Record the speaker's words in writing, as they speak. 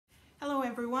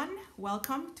everyone.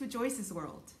 Welcome to Joyce's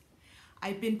World.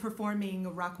 I've been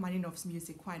performing Rachmaninoff's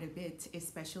music quite a bit,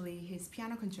 especially his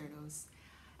piano concertos.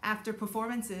 After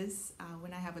performances,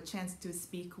 when I have a chance to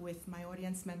speak with my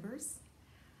audience members,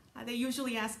 they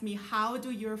usually ask me, how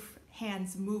do your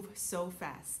hands move so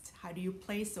fast? How do you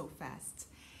play so fast?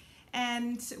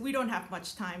 And we don't have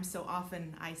much time, so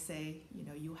often I say,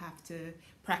 you have to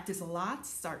practice a lot,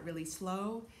 start really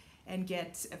slow, and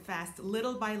get fast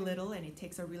little by little, and it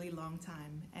takes a really long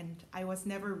time. And I was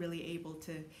never really able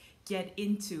to get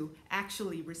into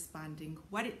actually responding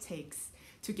what it takes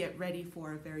to get ready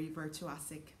for a very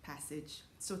virtuosic passage.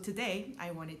 So today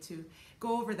I wanted to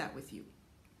go over that with you.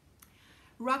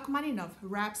 Rachmaninoff,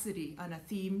 Rhapsody on a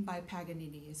Theme by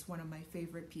Paganini is one of my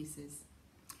favorite pieces.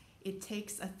 It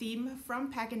takes a theme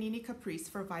from Paganini Caprice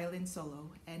for violin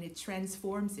solo, and it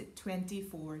transforms it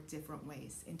 24 different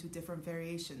ways into different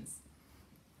variations.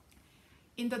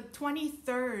 In the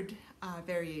 23rd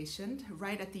variation,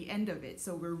 right at the end of it,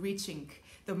 so we're reaching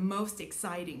the most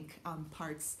exciting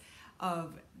parts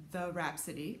of the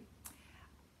Rhapsody,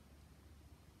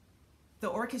 the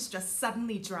orchestra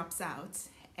suddenly drops out,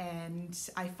 and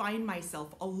I find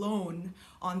myself alone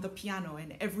on the piano,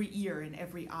 and every ear and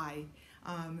every eye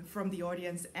from the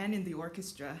audience and in the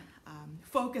orchestra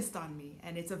focused on me.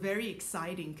 And it's a very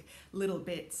exciting little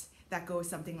bit that goes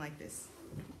something like this.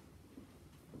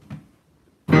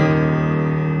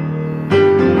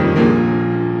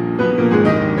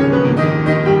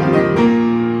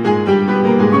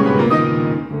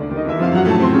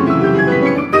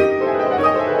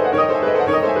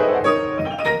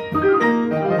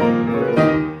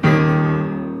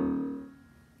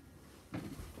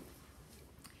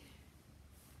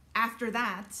 After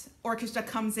that, orchestra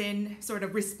comes in, sort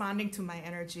of responding to my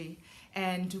energy,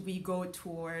 and we go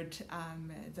toward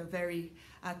the very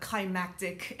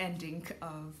climactic ending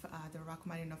of the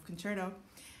Rachmaninoff concerto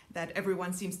that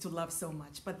everyone seems to love so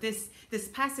much. But this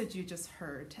passage you just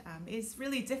heard is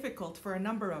really difficult for a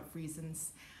number of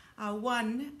reasons.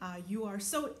 One, you are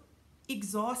so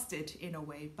exhausted in a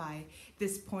way by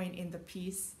this point in the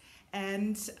piece.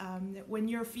 And when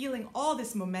you're feeling all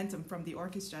this momentum from the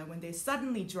orchestra, when they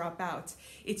suddenly drop out,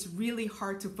 it's really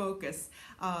hard to focus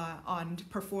on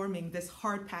performing this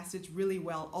hard passage really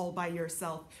well all by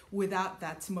yourself without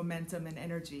that momentum and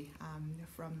energy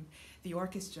from the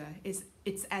orchestra.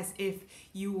 It's as if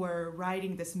you were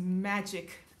riding this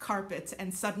magic carpet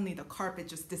and suddenly the carpet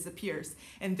just disappears,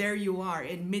 and there you are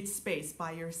in mid-space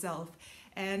by yourself.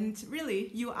 And really,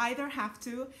 you either have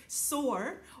to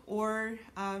soar or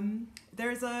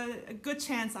there's a good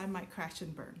chance I might crash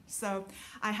and burn. So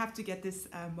I have to get this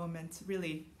moment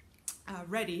really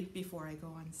ready before I go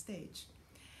on stage.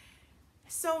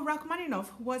 So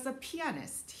Rachmaninoff was a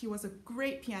pianist. He was a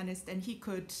great pianist, and he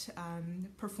could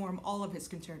perform all of his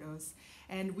concertos.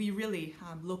 And we really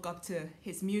look up to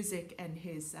his music and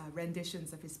his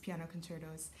renditions of his piano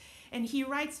concertos. And he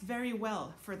writes very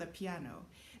well for the piano.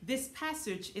 This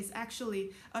passage is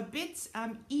actually a bit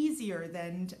easier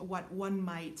than what one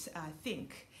might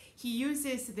think. He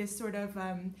uses this sort of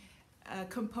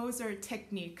composer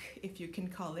technique, if you can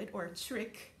call it, or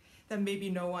trick that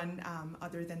maybe no one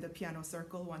other than the piano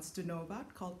circle wants to know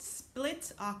about, called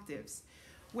split octaves,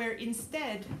 where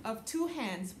instead of two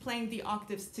hands playing the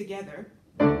octaves together,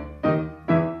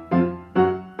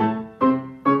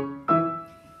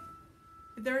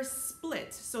 they're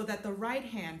split so that the right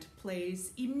hand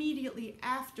plays immediately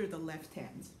after the left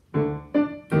hand.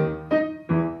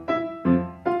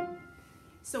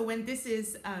 So when this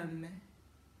is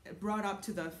brought up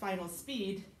to the final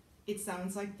speed, it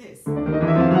sounds like this.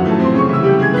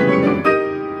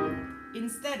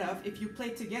 Instead of, if you play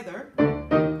together,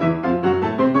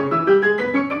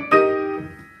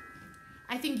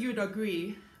 I think you'd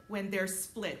agree, when they're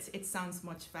split, it sounds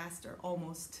much faster,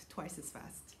 almost twice as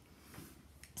fast.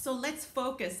 So let's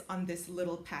focus on this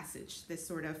little passage, this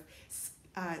sort of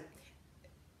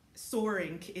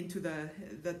soaring into the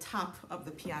top of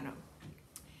the piano.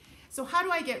 So how do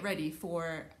I get ready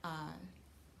for a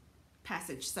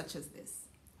passage such as this?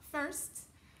 First,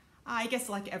 I guess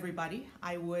like everybody,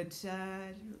 I would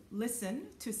listen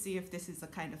to see if this is a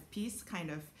kind of piece,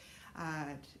 kind of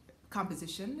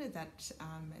composition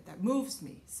that moves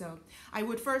me. So I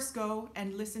would first go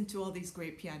and listen to all these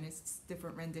great pianists,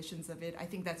 different renditions of it. I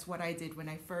think that's what I did when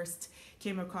I first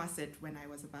came across it when I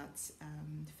was about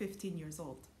 15 years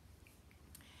old.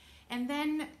 And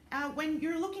then when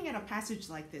you're looking at a passage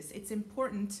like this, it's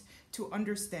important to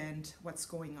understand what's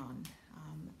going on.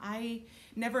 I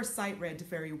never sight read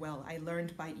very well. I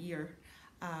learned by ear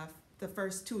the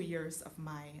first 2 years of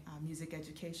my music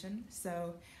education.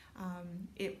 So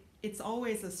it's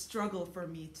always a struggle for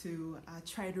me to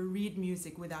try to read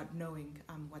music without knowing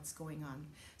what's going on.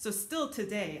 So still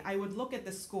today, I would look at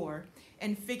the score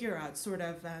and figure out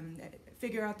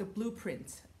the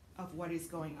blueprint of what is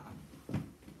going on.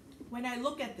 When I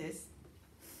look at this,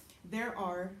 there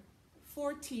are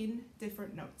 14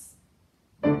 different notes.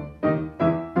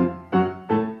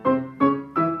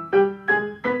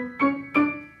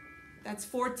 That's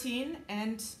 14,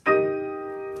 and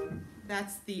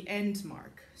that's the end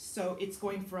mark. So it's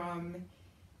going from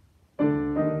a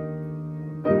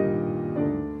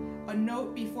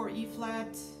note before E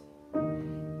flat,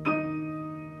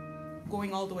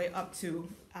 going all the way up to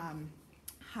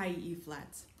high E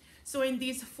flat. So in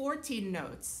these 14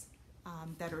 notes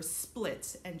that are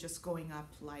split and just going up,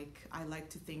 like I like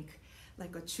to think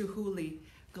like a Chihuly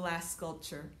glass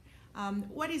sculpture,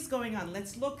 what is going on?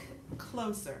 Let's look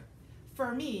closer.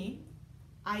 For me,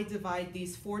 I divide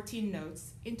these 14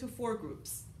 notes into 4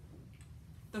 groups.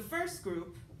 The first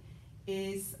group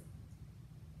is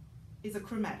a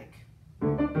chromatic.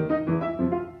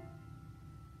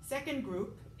 Second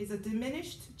group is a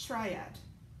diminished triad.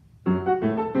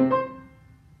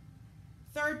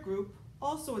 Third group,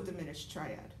 also a diminished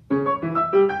triad.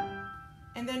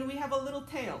 And then we have a little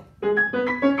tail.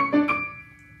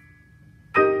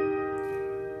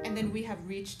 And then we have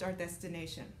reached our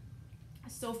destination.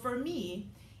 So for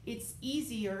me, it's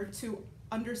easier to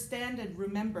understand and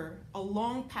remember a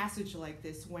long passage like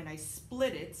this when I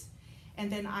split it,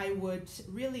 and then I would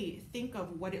really think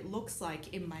of what it looks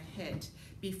like in my head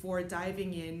before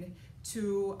diving in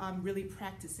to really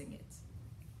practicing it.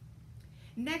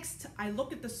 Next, I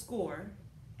look at the score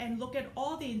and look at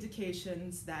all the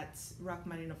indications that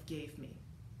Rachmaninoff gave me.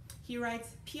 He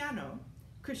writes piano,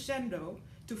 crescendo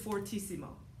to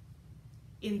fortissimo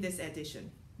in this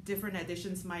edition. Different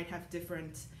editions might have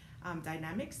different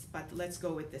dynamics, but let's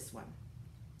go with this one.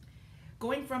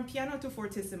 Going from piano to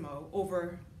fortissimo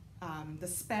over the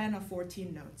span of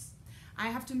 14 notes, I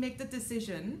have to make the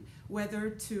decision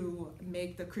whether to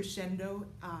make the crescendo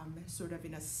sort of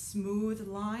in a smooth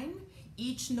line,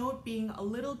 each note being a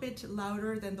little bit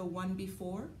louder than the one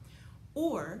before,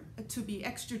 or to be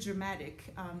extra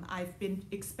dramatic. I've been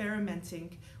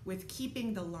experimenting with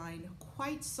keeping the line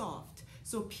quite soft.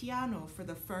 So piano for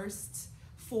the first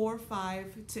 4,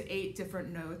 5 to 8 different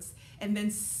notes, and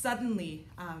then suddenly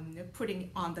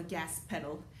putting on the gas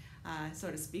pedal,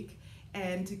 so to speak,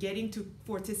 and getting to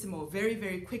fortissimo very,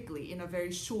 very quickly in a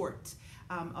very short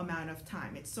amount of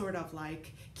time. It's sort of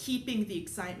like keeping the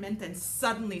excitement and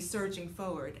suddenly surging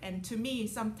forward. And to me,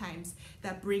 sometimes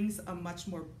that brings a much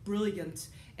more brilliant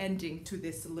ending to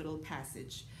this little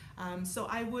passage. So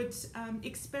I would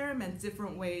experiment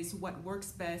different ways, what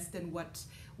works best and what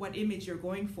image you're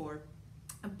going for.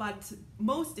 But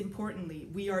most importantly,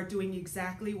 we are doing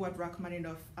exactly what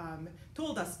Rachmaninoff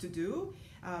told us to do.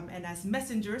 And as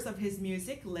messengers of his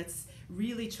music, let's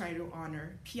really try to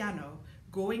honor piano,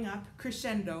 going up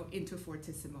crescendo into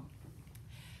fortissimo.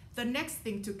 The next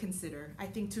thing to consider, I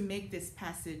think, to make this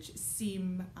passage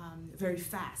seem very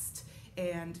fast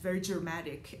and very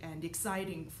dramatic and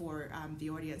exciting for the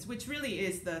audience, which really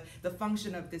is the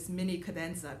function of this mini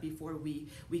cadenza before we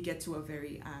get to a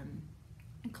very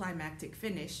climactic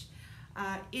finish,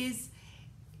 is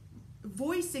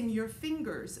voicing your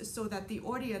fingers so that the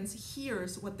audience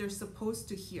hears what they're supposed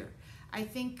to hear. I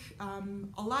think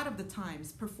a lot of the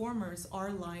times performers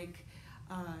are like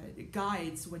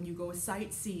guides when you go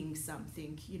sightseeing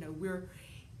something. You know,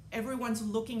 everyone's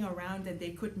looking around and they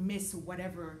could miss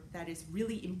whatever that is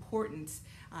really important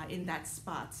in that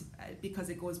spot because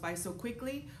it goes by so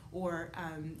quickly, or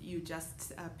you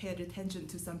just paid attention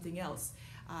to something else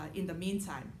in the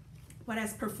meantime. But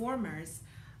as performers,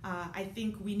 I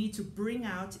think we need to bring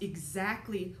out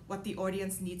exactly what the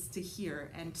audience needs to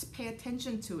hear and pay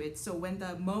attention to it, so when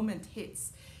the moment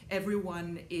hits,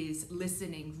 everyone is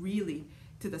listening really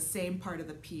to the same part of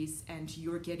the piece and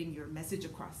you're getting your message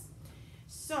across.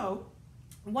 So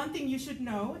one thing you should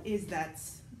know is that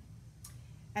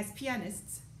as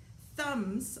pianists,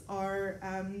 thumbs are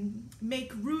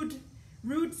make rude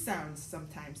sounds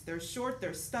sometimes. They're short,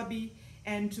 they're stubby,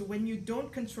 and when you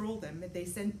don't control them, they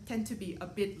tend to be a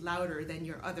bit louder than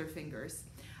your other fingers.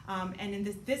 And in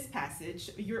this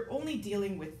passage, you're only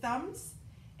dealing with thumbs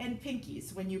and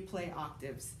pinkies when you play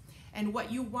octaves. And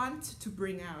what you want to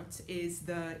bring out is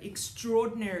the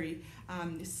extraordinary,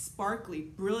 sparkly,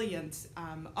 brilliant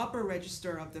upper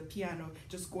register of the piano,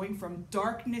 just going from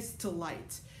darkness to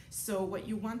light. So what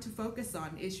you want to focus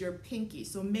on is your pinky.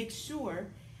 So make sure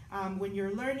when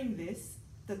you're learning this,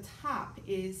 the top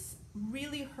is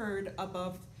really heard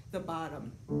above the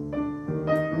bottom.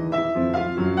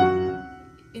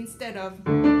 instead of,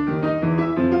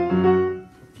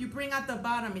 if you bring out the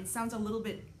bottom, it sounds a little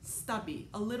bit stubby,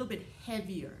 a little bit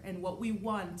heavier. And what we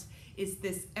want is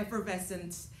this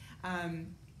effervescent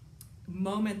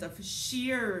moment of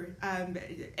sheer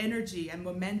energy and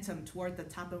momentum toward the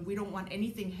top, and we don't want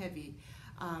anything heavy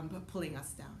pulling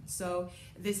us down. So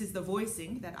this is the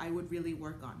voicing that I would really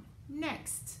work on.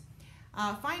 Next,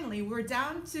 finally, we're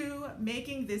down to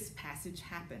making this passage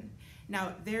happen.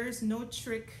 Now, there's no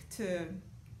trick to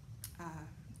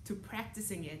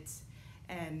practicing it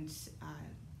and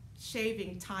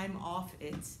shaving time off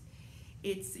it.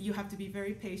 You have to be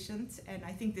very patient, and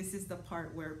I think this is the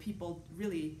part where people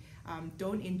really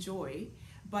don't enjoy.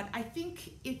 But I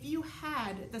think if you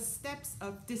had the steps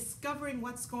of discovering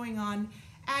what's going on,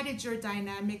 added your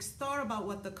dynamics, thought about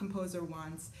what the composer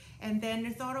wants, and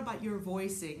then thought about your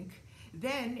voicing,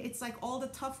 then it's like all the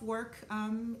tough work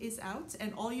is out,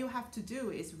 and all you have to do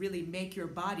is really make your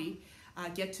body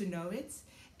get to know it,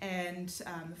 and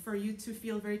for you to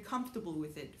feel very comfortable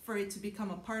with it, for it to become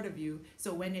a part of you.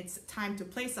 So when it's time to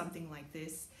play something like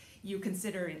this, you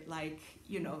consider it like,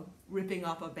 you know, ripping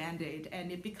off a Band-Aid,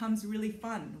 and it becomes really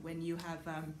fun when you have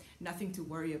nothing to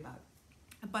worry about.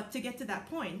 But to get to that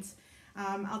point,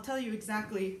 I'll tell you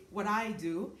exactly what I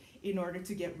do in order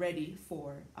to get ready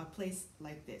for a place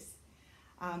like this.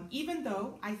 Even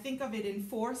though I think of it in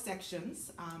 4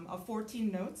 sections of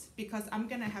 14 notes, because I'm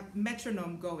gonna have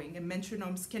metronome going, and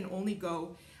metronomes can only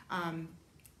go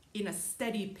in a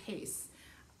steady pace.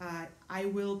 I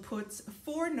will put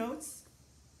 4 notes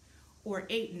or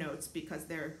 8 notes, because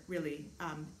they're really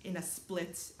in a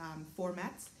split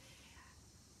format.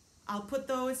 I'll put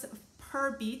those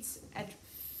per beat at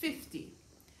 50.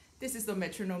 This is the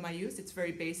metronome I use. It's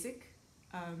very basic.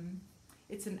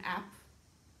 It's an app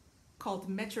called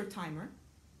Metro Timer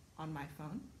on my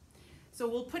phone. So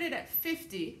we'll put it at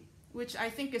 50, which I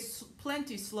think is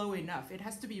plenty slow enough. It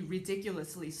has to be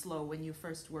ridiculously slow when you're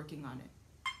first working on it.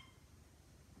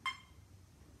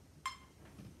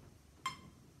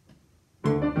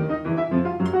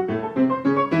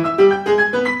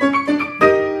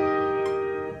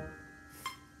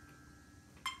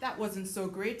 That wasn't so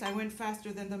great. I went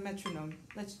faster than the metronome.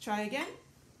 Let's try again.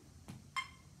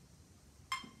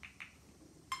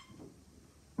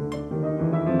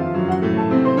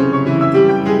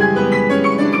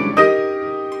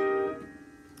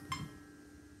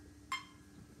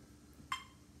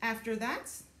 After that,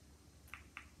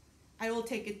 I will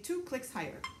take it 2 clicks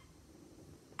higher.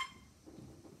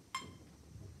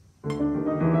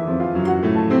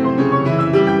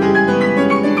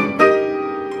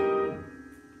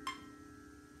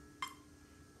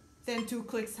 Then 2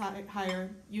 clicks higher.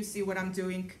 You see what I'm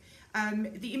doing.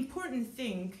 The important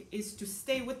thing is to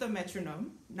stay with the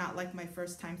metronome, not like my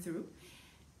first time through.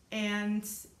 And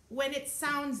when it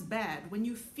sounds bad, when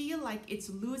you feel like it's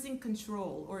losing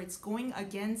control or it's going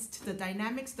against the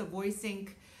dynamics, the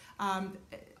voicing,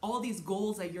 all these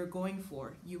goals that you're going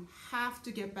for, you have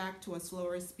to get back to a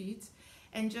slower speed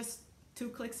and just 2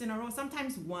 clicks in a row,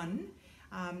 sometimes 1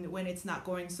 when it's not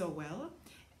going so well.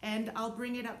 And I'll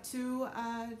bring it up to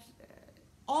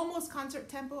almost concert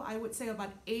tempo, I would say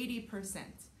about 80%.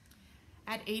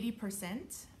 At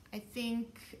 80%, I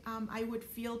think I would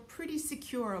feel pretty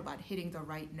secure about hitting the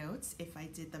right notes if I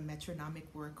did the metronomic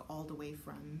work all the way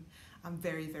from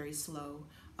very, very slow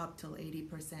up till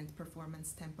 80%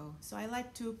 performance tempo. So I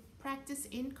like to practice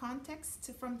in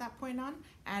context from that point on,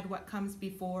 add what comes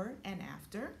before and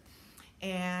after,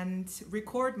 and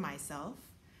record myself.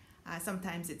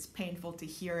 Sometimes it's painful to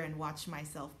hear and watch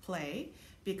myself play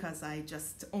because I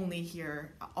just only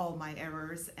hear all my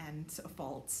errors and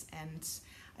faults, and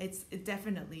it's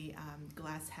definitely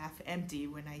glass half empty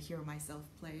when I hear myself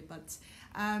play, but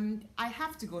I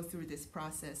have to go through this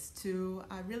process to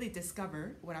really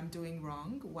discover what I'm doing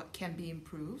wrong, what can be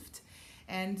improved,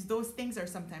 and those things are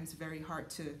sometimes very hard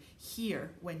to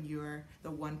hear when you're the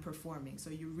one performing,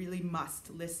 so you really must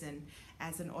listen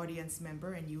as an audience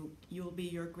member, and you'll be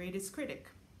your greatest critic.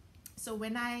 So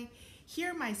when I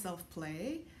hear myself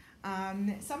play,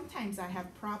 sometimes I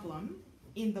have problem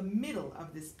in the middle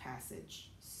of this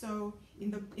passage. So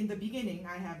in the beginning,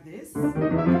 I have this.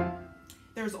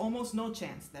 There's almost no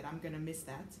chance that I'm gonna miss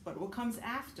that, but what comes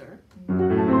after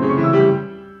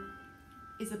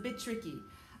is a bit tricky.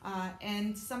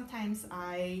 And sometimes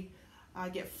I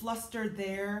get flustered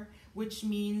there, which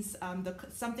means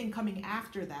something coming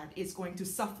after that is going to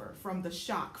suffer from the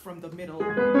shock from the middle.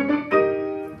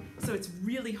 So it's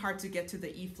really hard to get to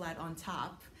the E flat on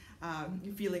top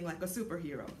feeling like a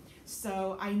superhero.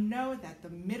 So I know that the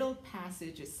middle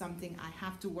passage is something I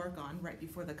have to work on right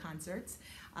before the concerts,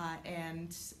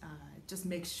 and just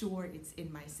make sure it's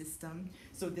in my system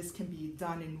so this can be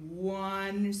done in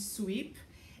one sweep,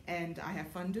 and I have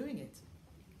fun doing it.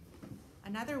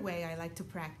 Another way I like to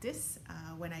practice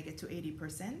when I get to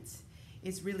 80%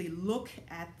 is really look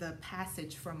at the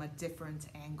passage from a different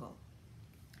angle.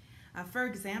 For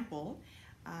example,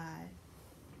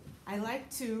 I like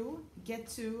to get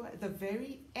to the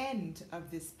very end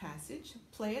of this passage,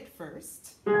 play it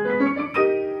first,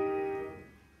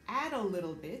 add a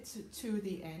little bit to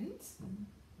the end,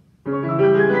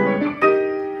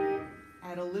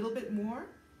 add a little bit more,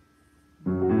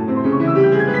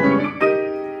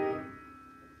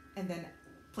 and then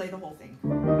play the whole thing.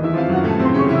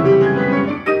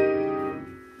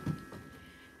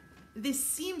 This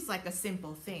seems like a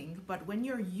simple thing, but when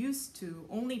you're used to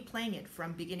only playing it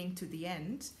from beginning to the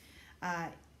end,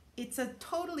 it's a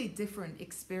totally different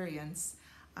experience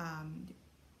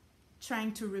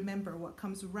trying to remember what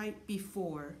comes right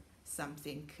before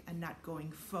something and not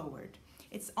going forward.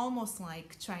 It's almost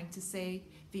like trying to say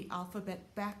the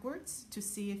alphabet backwards to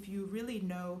see if you really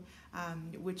know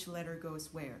which letter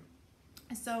goes where.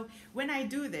 So when I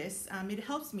do this, it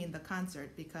helps me in the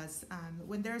concert because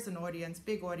when there's an audience,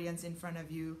 big audience in front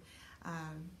of you,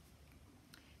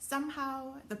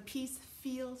 somehow the piece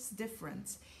feels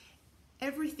different.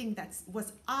 Everything that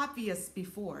was obvious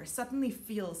before suddenly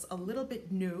feels a little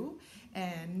bit new,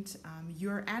 and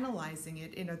you're analyzing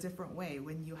it in a different way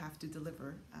when you have to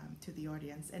deliver to the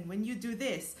audience. And when you do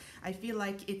this, I feel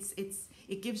like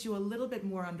it gives you a little bit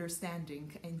more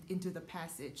understanding into the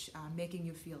passage, making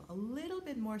you feel a little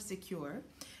bit more secure.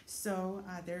 So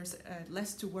there's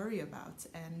less to worry about,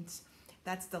 and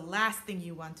that's the last thing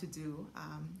you want to do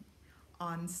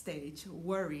on stage,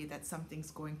 worry that something's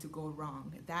going to go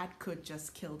wrong. That could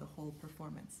just kill the whole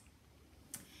performance.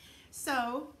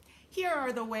 So here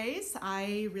are the ways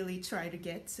I really try to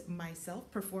get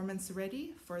myself performance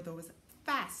ready for those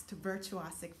fast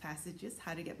virtuosic passages,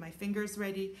 how to get my fingers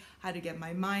ready, how to get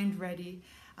my mind ready,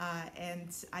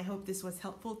 and I hope this was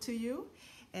helpful to you.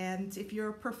 And if you're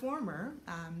a performer,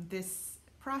 this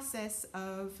process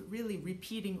of really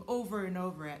repeating over and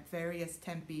over at various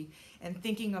tempi and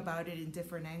thinking about it in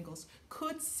different angles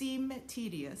could seem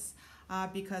tedious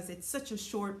because it's such a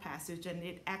short passage and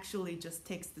it actually just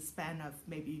takes the span of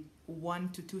maybe 1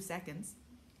 to 2 seconds.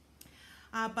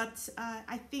 But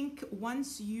I think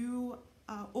once you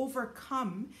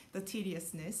overcome the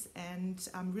tediousness and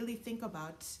really think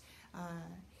about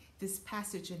this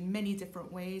passage in many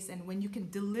different ways, and when you can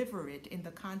deliver it in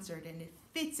the concert and it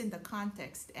fits in the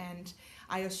context, and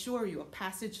I assure you a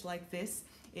passage like this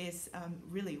is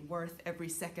really worth every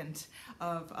second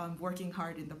of working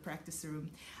hard in the practice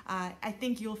room. I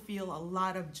think you'll feel a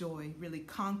lot of joy really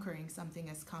conquering something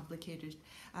as complicated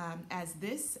as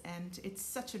this, and it's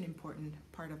such an important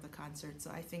part of the concert, so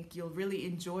I think you'll really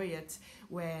enjoy it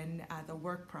when the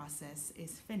work process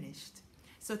is finished.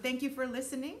 So thank you for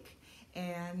listening,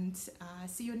 and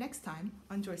see you next time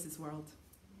on Joyce's World.